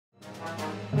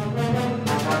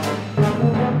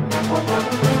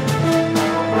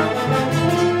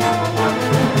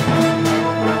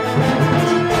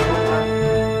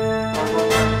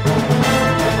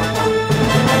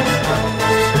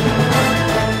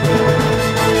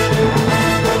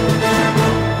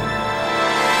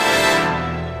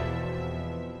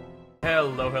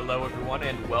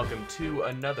welcome to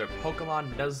another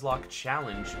Pokemon Nuzlocke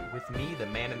challenge with me, the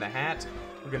Man in the Hat.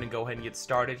 We're going to go ahead and get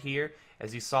started here.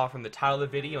 As you saw from the title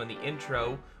of the video and the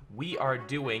intro, we are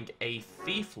doing a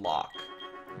Thieflocke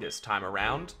this time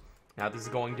around. Now this is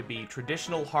going to be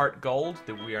traditional Heart Gold,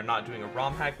 that we are not doing a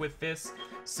ROM hack with this,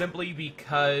 simply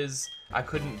because I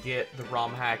couldn't get the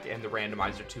ROM hack and the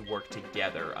randomizer to work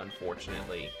together,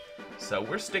 unfortunately. So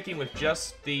we're sticking with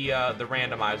just the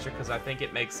randomizer because I think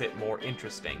it makes it more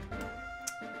interesting.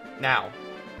 Now,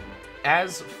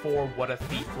 as for what a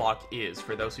Thieflocke is,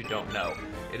 for those who don't know,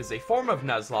 it is a form of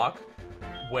Nuzlocke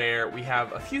where we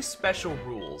have a few special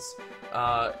rules.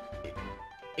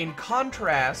 In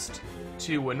contrast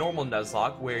to a normal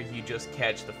Nuzlocke where you just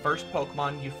catch the first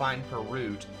Pokemon you find per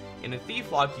route, in a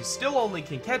Thieflocke you still only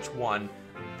can catch one,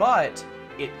 but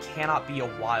it cannot be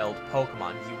a wild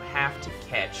Pokemon. You have to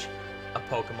catch a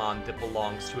Pokemon that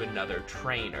belongs to another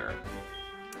trainer.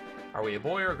 Are we a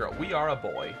boy or a girl? We are a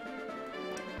boy.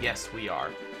 Yes, we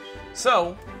are.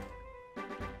 So,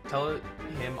 tell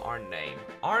him our name.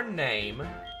 Our name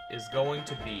is going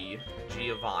to be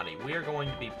Giovanni. We are going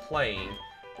to be playing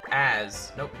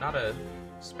as... Nope, not a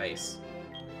space.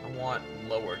 I want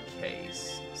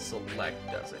lowercase.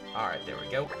 Select does it. Alright, there we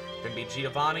go. Gonna be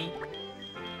Giovanni.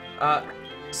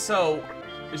 So,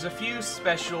 there's a few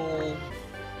special...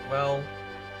 Well,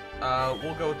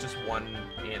 we'll go with just one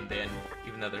and then,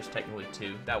 even though there's technically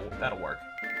two. That'll work.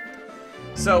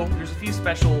 So, there's a few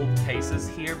special cases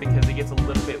here because it gets a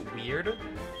little bit weird.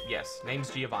 Yes,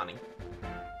 name's Giovanni.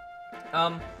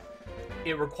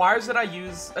 It requires that I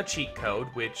use a cheat code,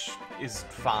 which is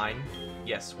fine.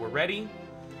 Yes, we're ready.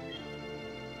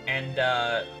 And,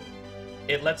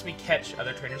 it lets me catch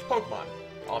other trainers' Pokemon,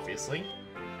 obviously.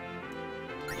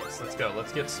 Yes, let's go.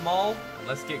 Let's get small, and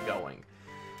let's get going.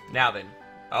 Now then,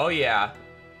 oh yeah,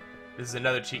 this is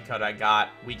another cheat code I got.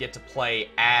 We get to play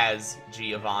as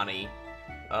Giovanni.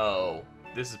 Oh,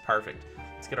 this is perfect.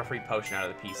 Let's get our free potion out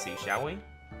of the PC, shall we?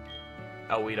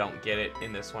 Oh, we don't get it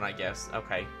in this one, I guess.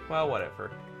 Okay, well, whatever.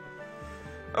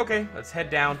 Okay, let's head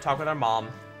down, talk with our mom.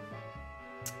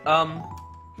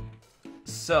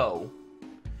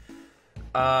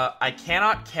 I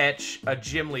cannot catch a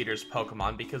gym leader's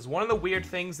Pokemon because one of the weird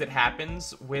things that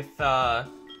happens with the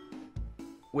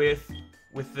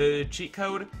cheat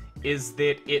code is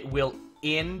that it will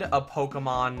end a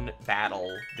Pokemon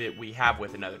battle that we have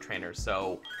with another trainer.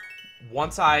 So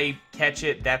once I catch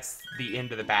it, that's the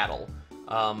end of the battle.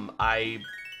 I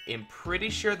am pretty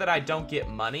sure that I don't get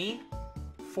money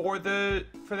for the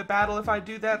battle if I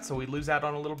do that, so we lose out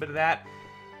on a little bit of that.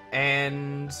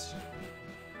 And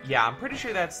yeah, I'm pretty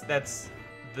sure that's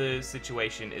the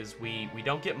situation, is we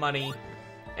don't get money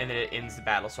and then it ends the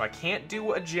battle. So I can't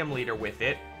do a gym leader with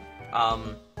it.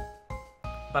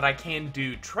 But I can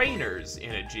do trainers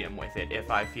in a gym with it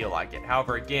if I feel like it.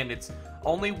 However, again, it's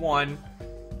only one,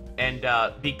 and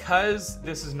because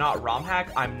this is not ROM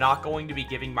hack, I'm not going to be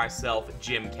giving myself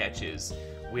gym catches.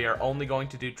 We are only going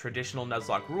to do traditional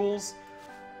Nuzlocke rules,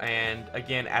 and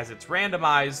again, as it's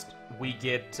randomized, we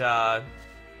get to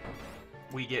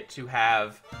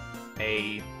have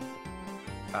a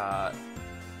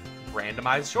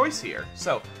randomized choice here.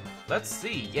 So, let's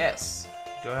see. Yes.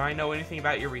 Do I know anything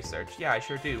about your research? Yeah, I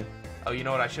sure do. Oh, you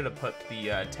know what? I should have put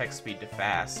the text speed to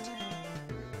fast.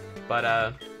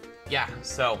 But, yeah,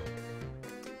 so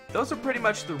those are pretty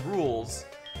much the rules.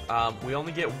 We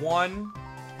only get one.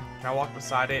 Can I walk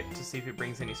beside it to see if it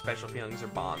brings any special feelings or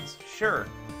bonds? Sure.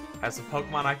 Has some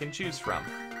Pokemon I can choose from.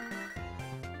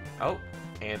 Oh,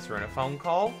 answering a phone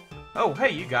call. Oh, hey,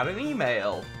 you got an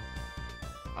email.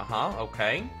 Uh-huh,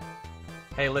 okay.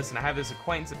 Hey, listen, I have this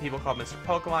acquaintance that people call Mr.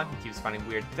 Pokemon. He keeps finding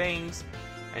weird things,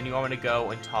 and you want me to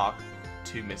go and talk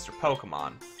to Mr.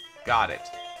 Pokemon. Got it.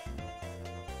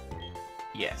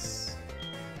 Yes.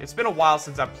 It's been a while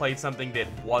since I've played something that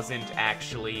wasn't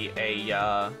actually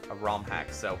a ROM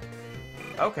hack, so...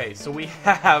 Okay, so we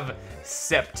have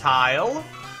Sceptile,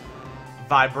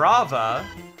 Vibrava,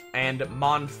 and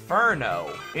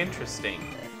Monferno.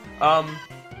 Interesting.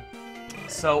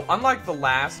 So, unlike the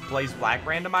last Blaze Black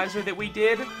randomizer that we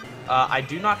did, I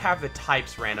do not have the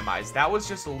types randomized. That was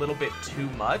just a little bit too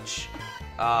much.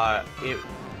 I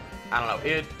don't know,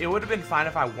 it would have been fine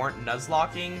if I weren't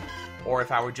Nuzlocking, or if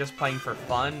I were just playing for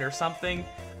fun or something,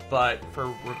 but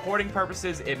for recording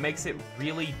purposes, it makes it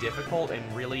really difficult and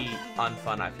really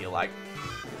unfun, I feel like.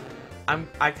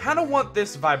 I kind of want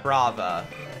this Vibrava,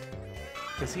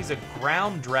 because he's a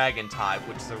Ground Dragon type,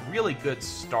 which is a really good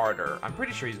starter. I'm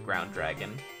pretty sure he's Ground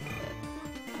Dragon.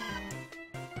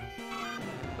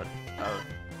 But a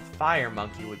Fire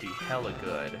Monkey would be hella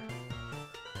good.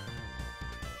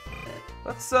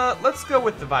 Let's go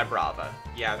with the Vibrava.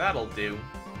 Yeah, that'll do.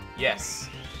 Yes.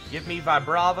 Give me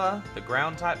Vibrava, the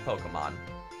ground-type Pokemon.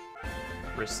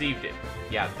 Received it.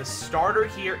 Yeah, the starter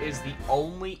here is the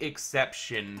only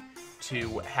exception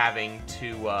to having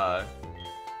to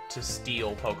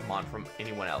steal Pokemon from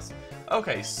anyone else.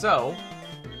 Okay, so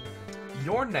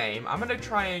your name, I'm gonna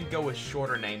try and go with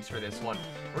shorter names for this one.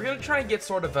 We're gonna try and get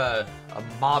sort of a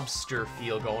mobster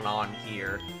feel going on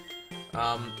here.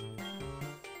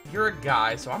 You're a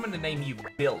guy, so I'm gonna name you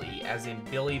Billy, as in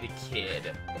Billy the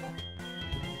Kid.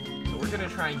 So we're gonna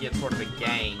try and get sort of a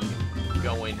gang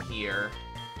going here.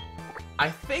 I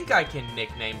think I can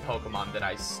nickname Pokemon that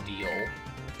I steal.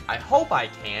 I hope I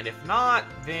can. If not,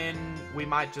 then we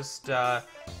might just not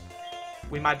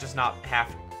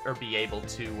have or be able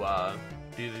to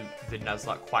do the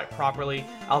Nuzlocke quite properly.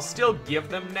 I'll still give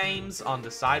them names on the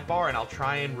sidebar, and I'll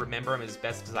try and remember them as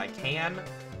best as I can,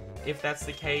 if that's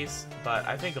the case, but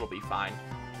I think it'll be fine.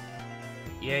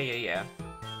 Yeah.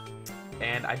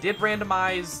 And I did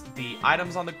randomize the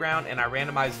items on the ground, and I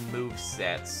randomized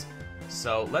movesets.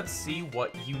 So let's see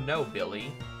what you know,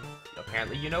 Billy.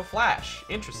 Apparently you know Flash.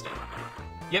 Interesting.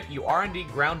 Yep, you are indeed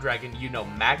Ground Dragon. You know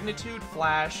Magnitude,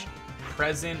 Flash,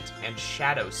 Present, and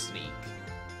Shadow Sneak.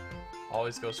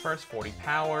 Always goes first, 40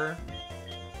 power.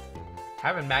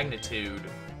 Having Magnitude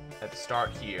at the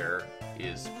start here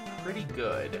is pretty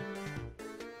good.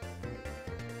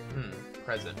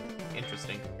 Present.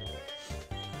 Interesting.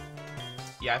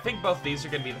 Yeah, I think both these are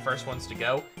going to be the first ones to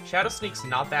go. Shadow Sneak's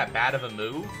not that bad of a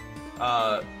move,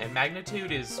 and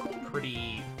Magnitude is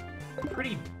pretty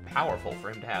powerful for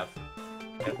him to have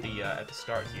at the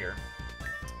start here.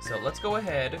 So let's go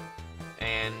ahead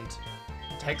and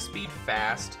Tech Speed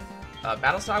Fast.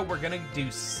 Battle Style, we're going to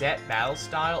do Set Battle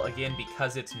Style, again,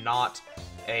 because it's not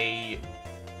a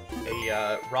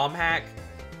ROM hack.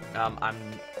 I'm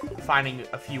finding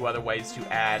a few other ways to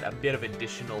add a bit of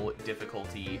additional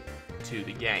difficulty to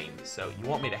the game. So you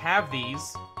want me to have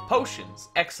these potions.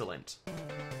 Excellent.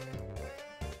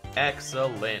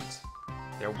 Excellent.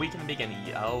 They're weak in the beginning.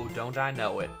 Oh, don't I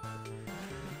know it.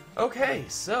 Okay,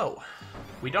 so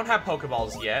we don't have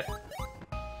Pokeballs yet.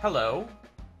 Hello.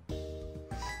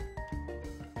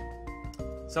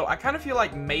 So I kind of feel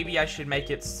like maybe I should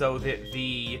make it so that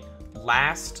the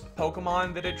last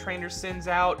Pokemon that a trainer sends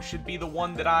out should be the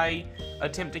one that I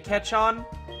attempt to catch on,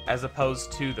 as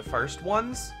opposed to the first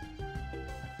ones.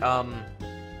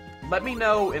 Let me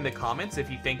know in the comments if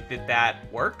you think that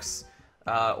that works,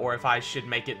 or if I should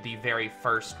make it the very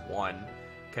first one,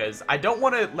 because I don't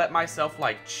want to let myself,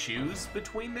 like, choose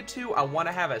between the two. I want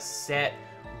to have a set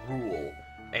rule,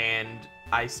 and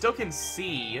I still can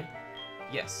see...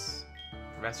 Yes,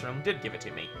 Professor Elm did give it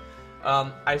to me.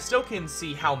 I still can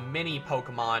see how many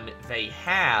Pokemon they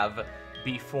have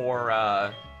before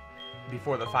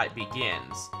the fight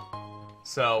begins.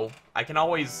 So I can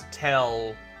always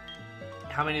tell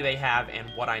how many they have and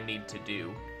what I need to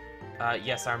do.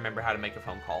 Yes, I remember how to make a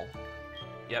phone call.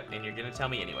 Yep, and you're gonna tell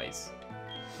me anyways.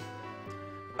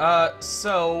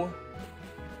 So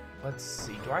let's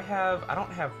see. I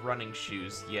don't have running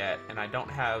shoes yet, and I don't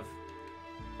have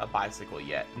a bicycle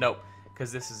yet. Nope.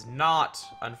 Because this is not,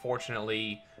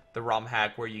 unfortunately, the ROM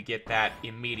hack where you get that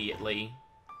immediately.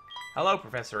 Hello,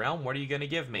 Professor Elm. What are you going to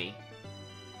give me?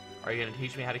 Are you going to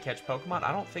teach me how to catch Pokemon?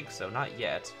 I don't think so. Not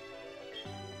yet.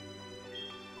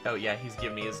 Oh, yeah. He's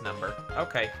giving me his number.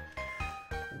 Okay.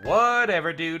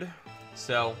 Whatever, dude.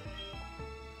 So,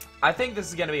 I think this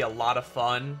is going to be a lot of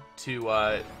fun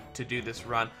to do this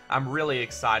run. I'm really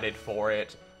excited for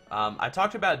it. I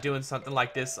talked about doing something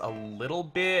like this a little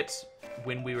bit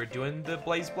when we were doing the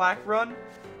Blaze Black run,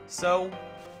 so,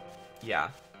 yeah.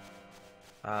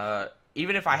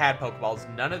 Even if I had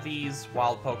Pokeballs, none of these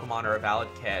wild Pokemon are a valid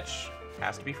catch.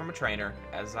 Has to be from a trainer,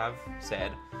 as I've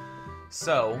said.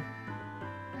 So,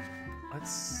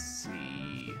 let's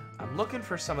see. I'm looking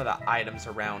for some of the items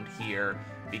around here,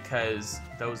 because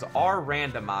those are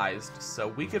randomized, so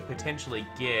we could potentially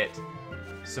get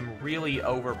some really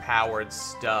overpowered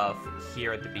stuff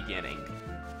here at the beginning.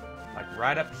 Like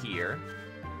right up here.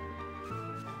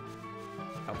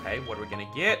 Okay, what are we gonna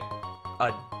get?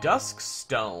 A Dusk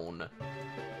Stone.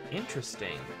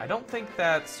 Interesting. I don't think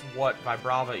that's what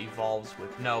Vibrava evolves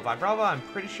with. No, Vibrava I'm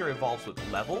pretty sure evolves with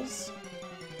levels.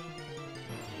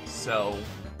 So...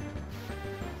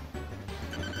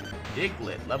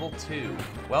 Diglett, level 2.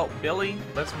 Well, Billy,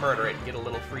 let's murder it and get a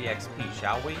little free XP,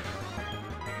 shall we?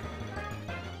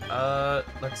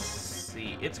 Let's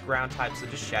see. It's ground type, so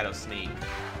just Shadow Sneak.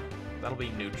 That'll be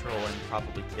neutral and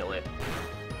probably kill it.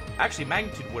 Actually,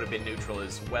 Magnitude would have been neutral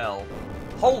as well.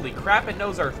 Holy crap, it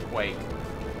knows Earthquake.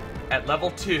 At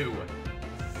level 2.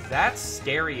 That's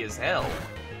scary as hell.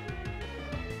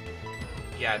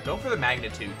 Yeah, go for the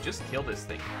magnitude. Just kill this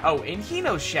thing. Oh, and he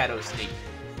knows Shadow Sneak.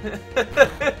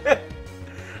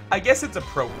 I guess it's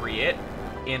appropriate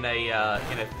in a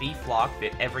Thieflocke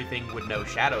that everything would know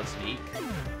Shadow Sneak.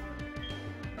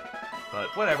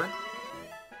 But whatever.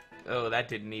 Oh, that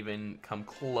didn't even come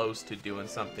close to doing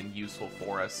something useful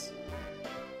for us.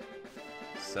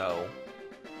 So,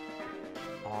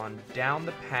 on down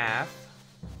the path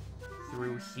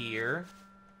through here.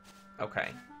 Okay.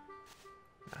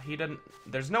 He doesn't.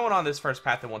 There's no one on this first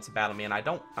path that wants to battle me, and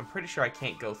I'm pretty sure I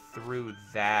can't go through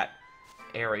that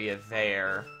area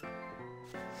there.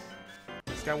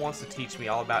 This guy wants to teach me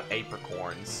all about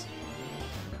apricorns.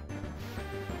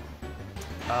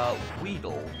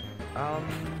 Weedle.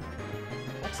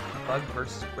 What's bug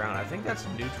versus ground? I think that's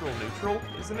neutral,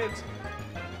 isn't it?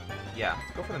 Yeah,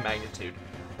 let's go for the magnitude.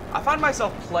 I find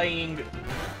myself playing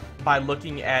by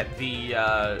looking at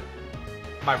the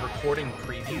my recording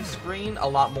preview screen a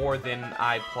lot more than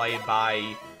I play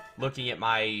by looking at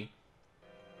my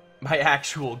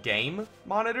actual game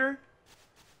monitor,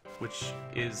 which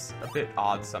is a bit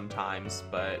odd sometimes,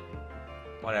 but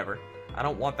whatever. I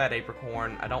don't want that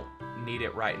apricorn. I don't need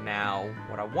it right now.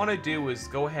 What I want to do is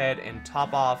go ahead and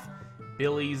top off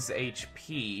Billy's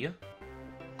HP.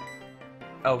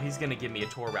 Oh, he's going to give me a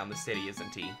tour around the city,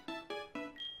 isn't he?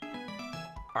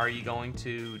 Are you going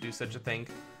to do such a thing?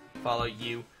 Follow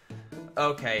you?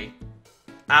 Okay.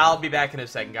 I'll be back in a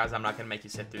second, guys. I'm not going to make you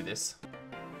sit through this.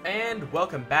 And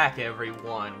welcome back,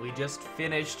 everyone. We just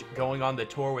finished going on the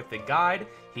tour with the guide.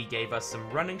 He gave us some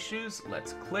running shoes.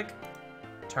 Let's click.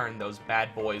 Turn those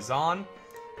bad boys on.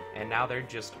 And now they're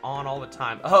just on all the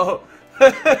time. Oh!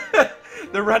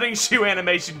 The running shoe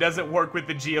animation doesn't work with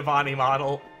the Giovanni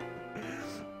model.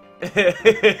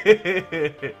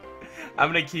 I'm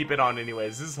gonna keep it on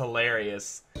anyways. This is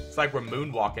hilarious. It's like we're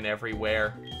moonwalking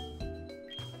everywhere.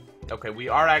 Okay, we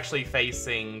are actually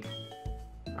facing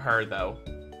her, though.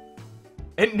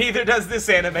 And neither does this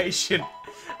animation.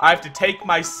 I have to take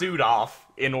my suit off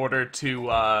in order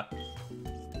to,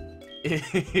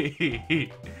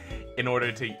 in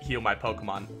order to heal my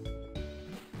Pokemon.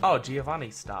 Oh,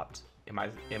 Giovanni stopped. Am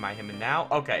I him now?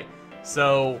 Okay,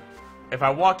 so if I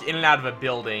walk in and out of a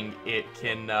building, it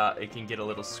can get a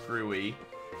little screwy.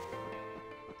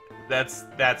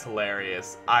 That's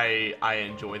hilarious. I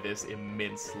enjoy this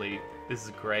immensely. This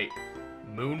is great.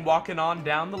 Moonwalking on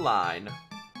down the line.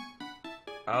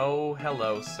 Oh,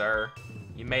 hello, sir.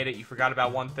 You made it. You forgot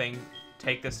about one thing.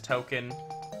 Take this token.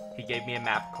 He gave me a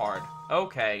map card.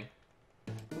 Okay.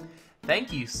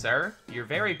 Thank you, sir. You're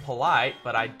very polite,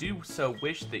 but I do so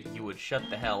wish that you would shut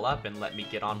the hell up and let me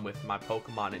get on with my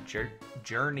Pokemon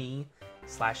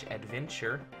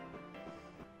journey/adventure.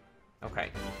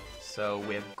 Okay, so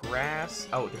we have grass.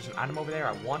 Oh, there's an item over there.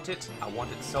 I want it. I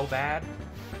want it so bad.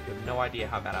 You have no idea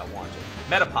how bad I want it.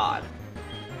 Metapod.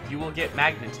 You will get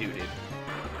magnituded.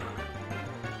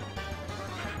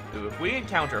 Ooh, if we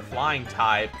encounter flying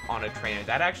type on a trainer,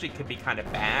 that actually could be kind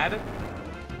of bad.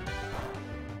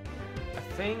 I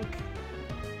think...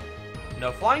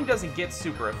 No, flying doesn't get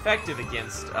super effective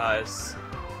against us,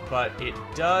 but it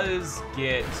does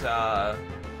get,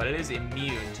 but it is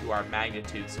immune to our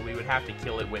magnitude, so we would have to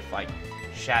kill it with, like,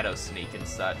 Shadow Sneak and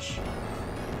such.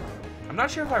 I'm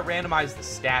not sure if I randomized the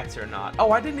stats or not.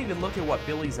 Oh, I didn't even look at what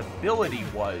Billy's ability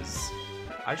was.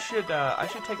 I should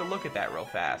take a look at that real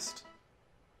fast.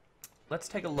 Let's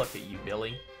take a look at you,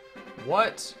 Billy.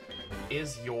 What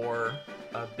is your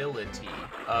ability?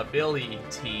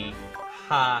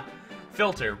 Ha.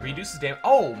 Filter. Reduces damage.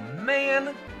 Oh,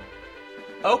 man!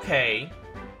 Okay.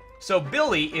 So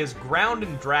Billy is ground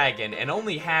and dragon and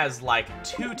only has, like,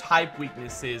 2 type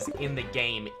weaknesses in the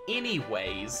game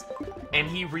anyways. And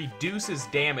he reduces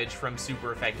damage from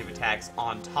super effective attacks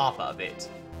on top of it.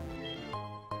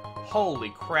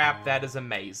 Holy crap, that is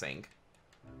amazing.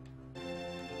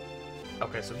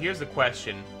 Okay, so here's the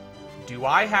question. Do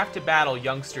I have to battle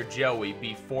Youngster Joey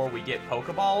before we get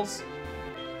Pokeballs?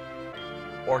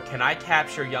 Or can I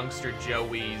capture Youngster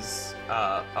Joey's...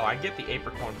 oh, I get the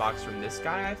Apricorn box from this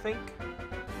guy, I think?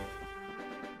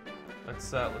 Let's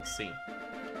see.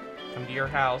 Come to your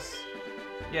house.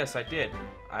 Yes, I did.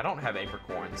 I don't have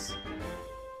Apricorns.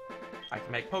 I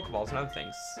can make Pokeballs and other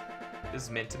things. This is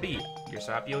meant to be. You're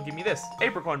so happy you'll give me this.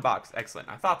 Apricorn box. Excellent.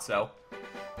 I thought so.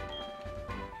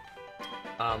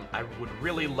 I would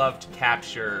really love to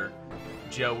capture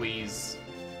Joey's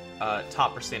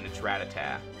top percentage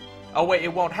Rattata. Oh wait,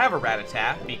 it won't have a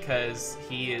Rattata because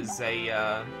he is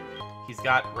a he's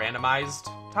got randomized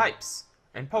types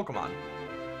and Pokemon,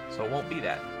 so it won't be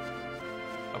that.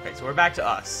 Okay, so we're back to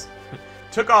us.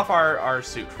 Took off our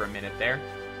suit for a minute there.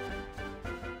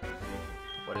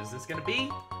 What is is this gonna be?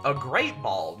 A Great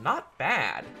Ball. Not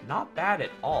bad. Not bad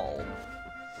at all.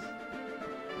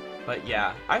 But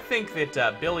yeah, I think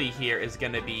that Billy here is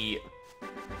gonna be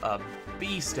a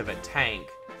beast of a tank.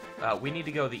 We need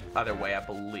to go the other way, I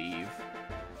believe.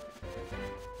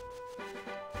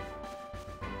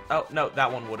 Oh, no, that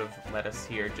one would have led us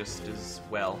here just as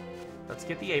well. Let's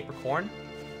get the apricorn.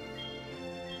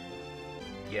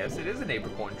 Yes, it is an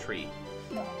apricorn tree.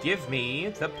 Give me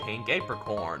the pink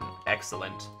apricorn.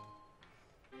 Excellent.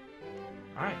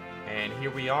 Alright, and here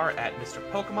we are at Mr.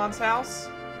 Pokemon's house.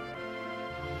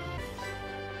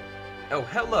 Oh,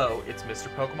 hello, it's Mr.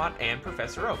 Pokemon and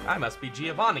Professor Oak. I must be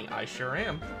Giovanni. I sure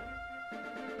am.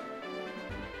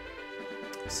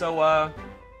 So,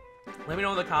 let me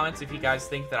know in the comments if you guys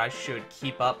think that I should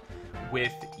keep up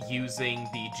with using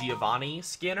the Giovanni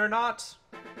skin or not.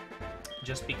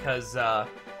 Just because,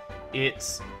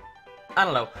 it's... I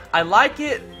don't know. I like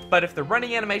it, but if the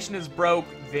running animation is broke,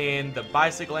 then the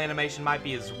bicycle animation might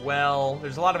be as well.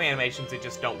 There's a lot of animations that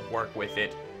just don't work with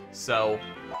it. So,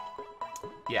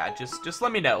 yeah, just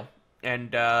let me know.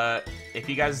 And, if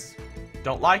you guys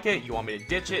don't like it, you want me to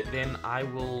ditch it, then I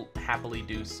will happily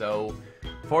do so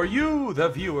for you, the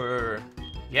viewer.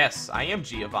 Yes, I am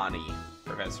Giovanni,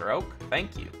 Professor Oak.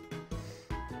 Thank you.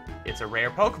 It's a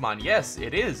rare Pokemon. Yes,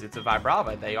 it is. It's a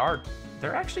Vibrava.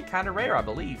 They're actually kind of rare, I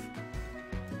believe.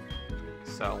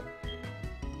 So,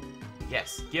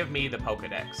 yes, give me the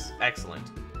Pokedex.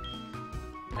 Excellent.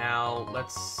 Now,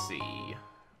 let's see.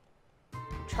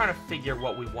 I'm trying to figure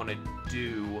what we want to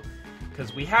do,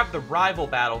 because we have the rival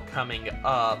battle coming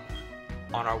up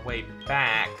on our way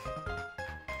back.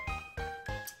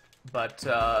 But,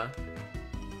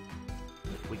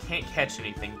 we can't catch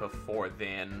anything before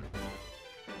then.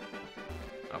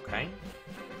 Okay.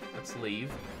 Let's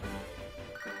leave.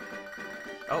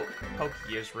 Oh,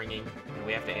 Pokegear's ringing, and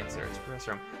we have to answer. It's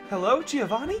Professor Oak. Hello,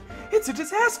 Giovanni? It's a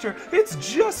disaster! It's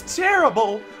just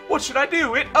terrible! What should I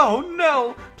do? Oh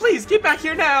no! Please, get back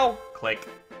here now! Click.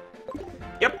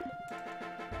 Yep.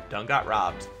 Done got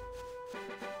robbed.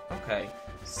 Okay,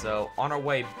 so on our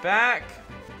way back...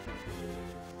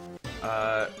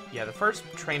 yeah, the first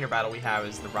trainer battle we have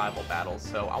is the rival battle,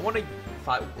 so I want to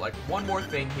fight, like, one more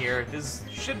thing here. This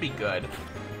should be good.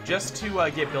 Just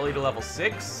to get Billy to level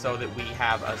 6, so that we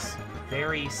have a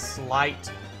very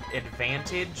slight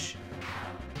advantage.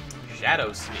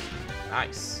 Shadow Sneak.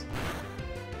 Nice.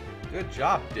 Good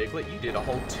job, Diglett. You did a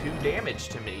whole 2 damage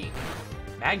to me.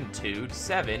 Magnitude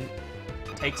 7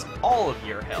 takes all of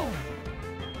your health.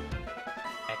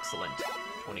 Excellent.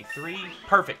 23.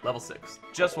 Perfect. Level 6.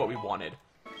 Just what we wanted.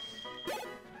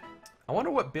 I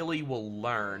wonder what Billy will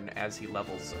learn as he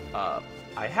levels up.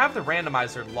 I have the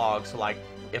randomizer log, so, like,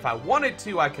 if I wanted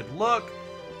to, I could look,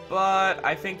 but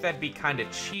I think that'd be kind of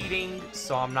cheating,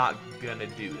 so I'm not gonna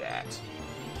do that.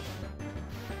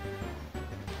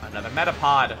 Another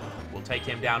Metapod. We'll take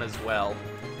him down as well.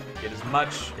 Get as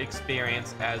much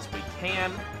experience as we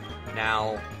can.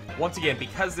 Now, once again,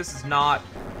 because this is not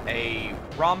a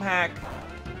ROM hack,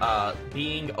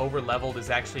 being over-leveled is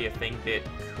actually a thing that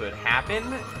could happen,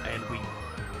 and we,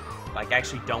 like,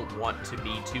 actually don't want to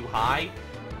be too high,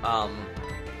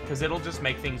 because it'll just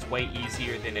make things way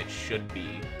easier than it should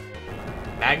be.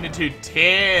 Magnitude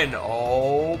 10!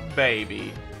 Oh,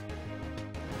 baby.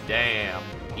 Damn.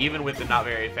 Even with the not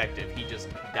very effective, he just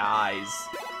dies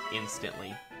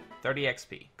instantly. 30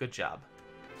 XP. Good job.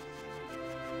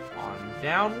 On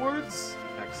downwards.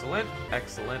 Excellent.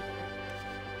 Excellent.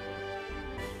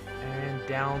 And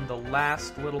down the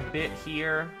last little bit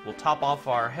here. We'll top off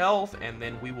our health, and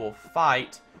then we will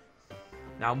fight.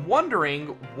 Now, I'm wondering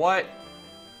what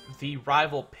the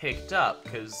rival picked up,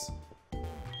 because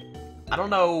I don't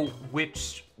know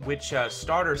which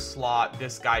starter slot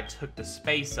this guy took the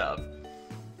space of.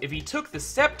 If he took the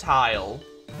Sceptile,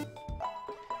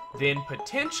 then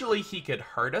potentially he could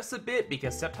hurt us a bit,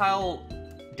 because Sceptile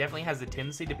definitely has a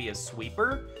tendency to be a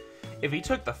sweeper. If he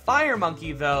took the Fire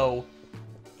Monkey, though,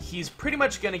 he's pretty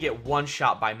much going to get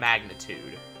one-shot by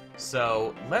Magnitude.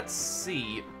 So, let's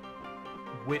see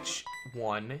which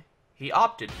one he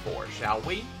opted for, shall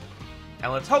we?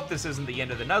 And let's hope this isn't the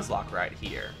end of the Nuzlocke right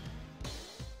here.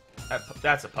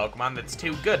 That's a Pokemon that's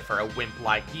too good for a wimp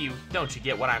like you. Don't you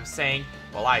get what I'm saying?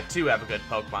 Well, I too have a good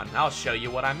Pokemon, and I'll show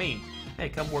you what I mean. Hey,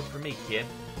 come work for me, kid.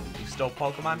 You stole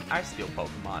Pokemon, I steal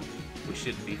Pokemon. We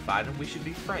shouldn't be fighting, we should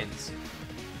be friends.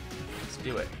 Let's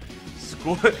do it.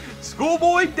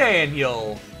 Schoolboy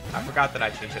Daniel! I forgot that I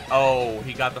changed it. Oh,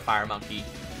 he got the Fire Monkey.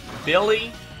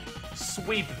 Billy,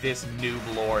 sweep this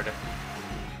noob lord.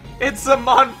 It's a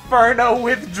Monferno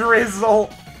with Drizzle!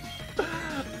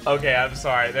 Okay, I'm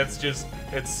sorry. That's just,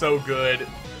 it's so good.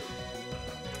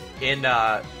 In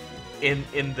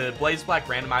in the Blaze Black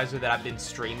randomizer that I've been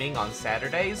streaming on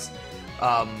Saturdays,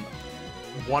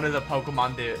 one of the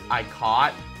Pokemon that I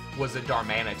caught was a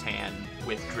Darmanitan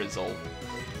with Drizzle.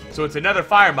 So it's another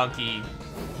Fire Monkey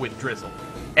with Drizzle.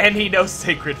 And he knows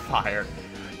Sacred Fire.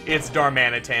 It's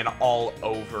Darmanitan all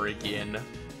over again.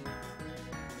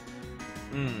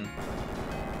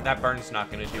 That burn's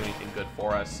not going to do anything good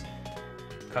for us.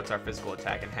 Cuts our physical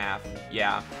attack in half.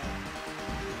 Yeah.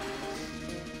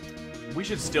 We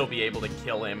should still be able to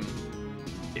kill him.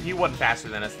 If he wasn't faster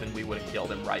than us, then we would have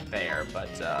killed him right there. But,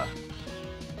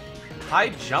 high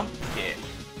jump kick.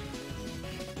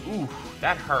 Ooh,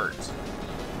 that hurt.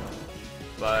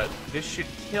 But this should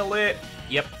kill it.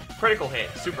 Yep, critical hit.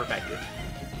 Super effective.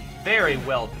 Very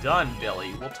well done,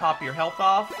 Billy. We'll top your health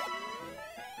off.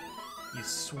 You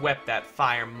swept that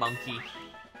Fire Monkey.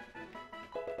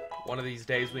 One of these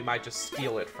days, we might just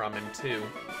steal it from him, too.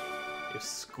 If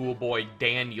Schoolboy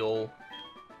Daniel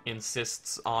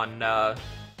insists on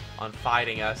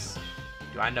fighting us.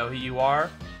 Do I know who you are?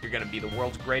 You're gonna be the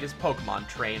world's greatest Pokemon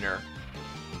trainer.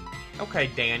 Okay,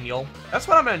 Daniel. That's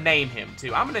what I'm gonna name him,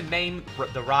 too. I'm gonna name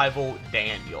the rival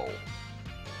Daniel.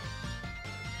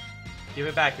 Give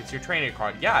it back. It's your trainer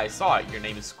card. Yeah, I saw it. Your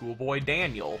name is Schoolboy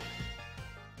Daniel.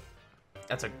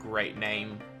 That's a great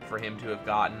name for him to have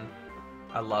gotten.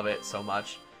 I love it so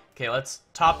much. Okay, let's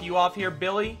top you off here,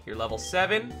 Billy. You're level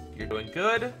 7. You're doing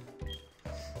good.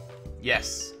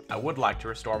 Yes, I would like to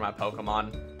restore my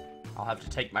Pokemon. I'll have to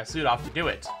take my suit off to do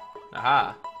it.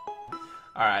 Aha.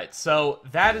 Alright, so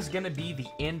that is going to be the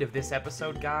end of this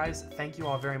episode, guys. Thank you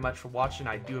all very much for watching.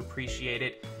 I do appreciate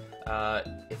it.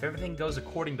 If everything goes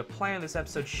according to plan, this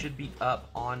episode should be up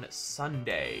on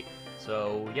Sunday.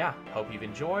 So, yeah, hope you've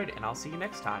enjoyed, and I'll see you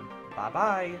next time.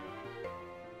 Bye-bye!